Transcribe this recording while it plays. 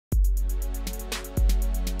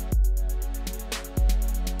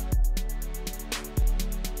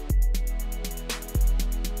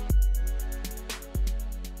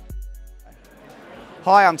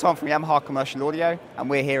Hi, I'm Tom from Yamaha Commercial Audio, and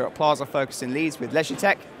we're here at PLASA Focus in Leeds with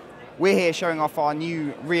Leisuretec. We're here showing off our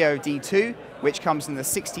new RiO D2, which comes in the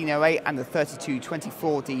 1608 and the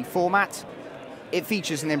 3224D format. It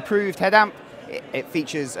features an improved headamp. It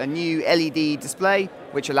features a new LED display,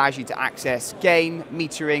 which allows you to access gain,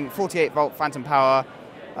 metering, 48-volt phantom power,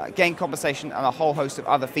 gain compensation, and a whole host of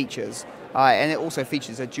other features. And it also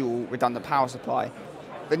features a dual redundant power supply.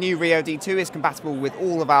 The new RiO D2 is compatible with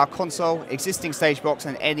all of our console, existing stage box,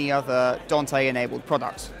 and any other Dante-enabled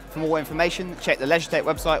products. For more information, check the Leisuretec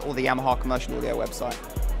website or the Yamaha Commercial Audio website.